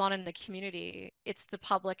that goes on in the community, it's the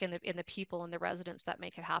public and the people and the residents that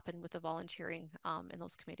make it happen with the volunteering in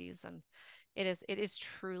those committees. And it is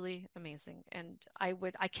truly amazing. And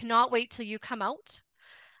I cannot wait till you come out.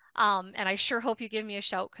 And I sure hope you give me a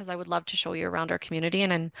shout because I would love to show you around our community,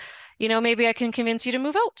 and maybe I can convince you to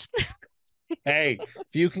move out. Hey,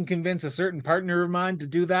 if you can convince a certain partner of mine to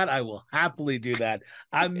do that, I will happily do that.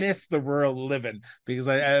 I miss the rural living because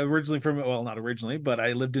I originally well, not originally, but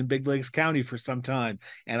I lived in Big Lakes County for some time,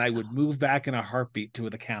 and I would move back in a heartbeat to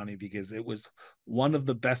the county because it was one of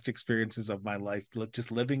the best experiences of my life,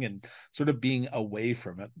 just living and sort of being away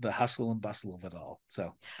from it, the hustle and bustle of it all.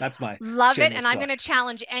 So that's my Love it. shameless And I'm going plug. to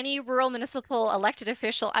challenge any rural municipal elected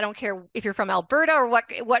official. I don't care if you're from Alberta or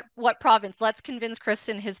what province. Let's convince Chris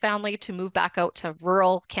and his family to move back out to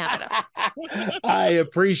rural Canada. I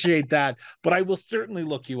appreciate that, but I will certainly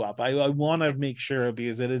look you up. I want to make sure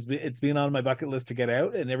because it's been on my bucket list to get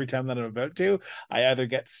out, and every time that I'm about to, I either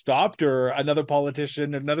get stopped or another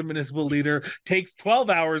politician, another municipal leader takes 12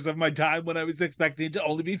 hours of my time when I was expecting it to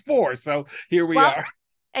only be 4. So here we Well, are.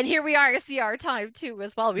 and here we are. See our time too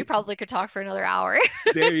as well. We probably could talk for another hour.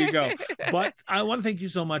 There you go. But I want to thank you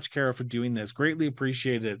so much, Kara, for doing this. Greatly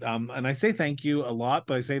appreciate it. And I say thank you a lot,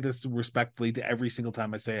 but I say this respectfully to every single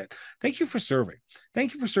time I say it. Thank you for serving.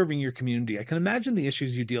 Thank you for serving your community. I can imagine the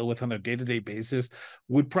issues you deal with on a day-to-day basis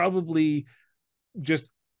would probably just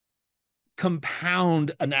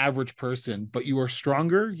compound an average person, but you are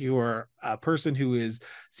stronger. You are a person who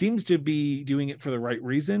seems to be doing it for the right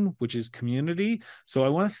reason, which is community. So I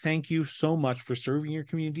want to thank you so much for serving your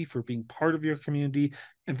community, for being part of your community,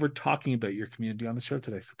 and for talking about your community on the show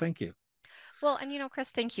today. So thank you. Well, and Chris,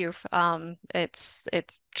 thank you. It's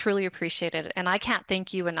truly appreciated, and I can't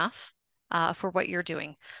thank you enough for what you're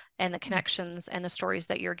doing and the connections and the stories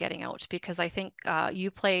that you're getting out, because I think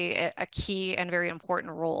you play a key and very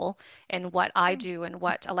important role in what I do and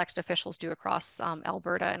what elected officials do across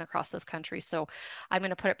Alberta and across this country. So I'm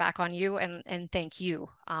going to put it back on you and thank you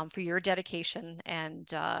for your dedication and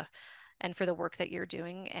for the work that you're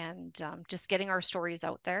doing, and just getting our stories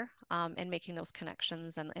out there, and making those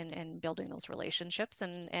connections and building those relationships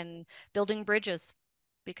and building bridges,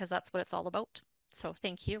 because that's what it's all about. So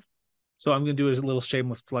thank you. So I'm going to do a little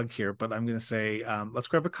shameless plug here, but I'm going to say, let's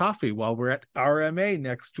grab a coffee while we're at RMA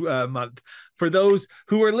next month. For those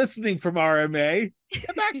who are listening from RMA,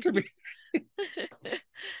 get back to me.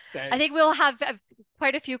 I think we'll have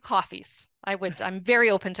quite a few coffees. I'm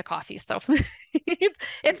very open to coffee. So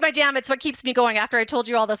it's my jam. It's what keeps me going. After I told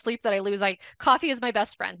you all the sleep that I lose, coffee is my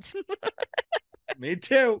best friend. Me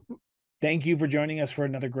too. Thank you for joining us for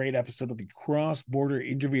another great episode of the Cross Border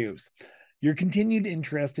Interviews. Your continued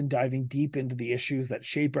interest in diving deep into the issues that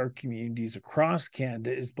shape our communities across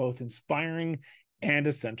Canada is both inspiring and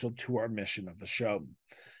essential to our mission of the show.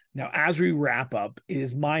 Now, as we wrap up, it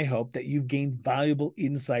is my hope that you've gained valuable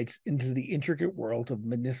insights into the intricate world of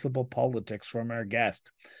municipal politics from our guest.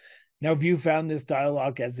 Now, if you found this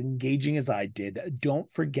dialogue as engaging as I did,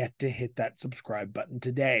 don't forget to hit that subscribe button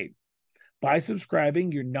today. By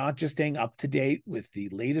subscribing, you're not just staying up to date with the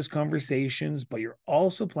latest conversations, but you're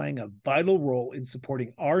also playing a vital role in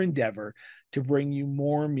supporting our endeavor to bring you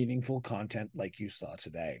more meaningful content like you saw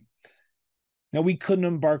today. Now, we couldn't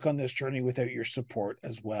embark on this journey without your support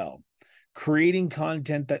as well. Creating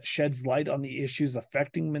content that sheds light on the issues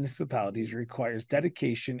affecting municipalities requires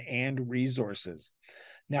dedication and resources.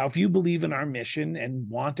 Now, if you believe in our mission and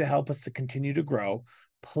want to help us to continue to grow,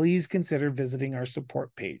 please consider visiting our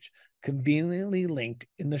support page, conveniently linked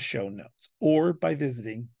in the show notes, or by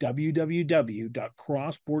visiting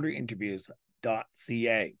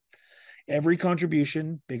www.crossborderinterviews.ca. Every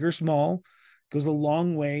contribution, big or small, goes a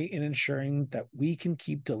long way in ensuring that we can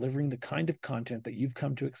keep delivering the kind of content that you've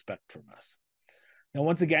come to expect from us. Now,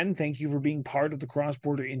 once again, thank you for being part of the Cross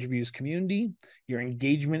Border Interviews community. Your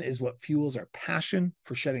engagement is what fuels our passion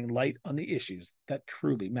for shedding light on the issues that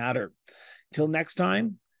truly matter. Until next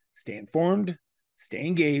time, stay informed, stay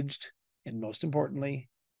engaged, and most importantly,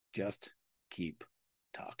 just keep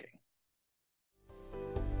talking.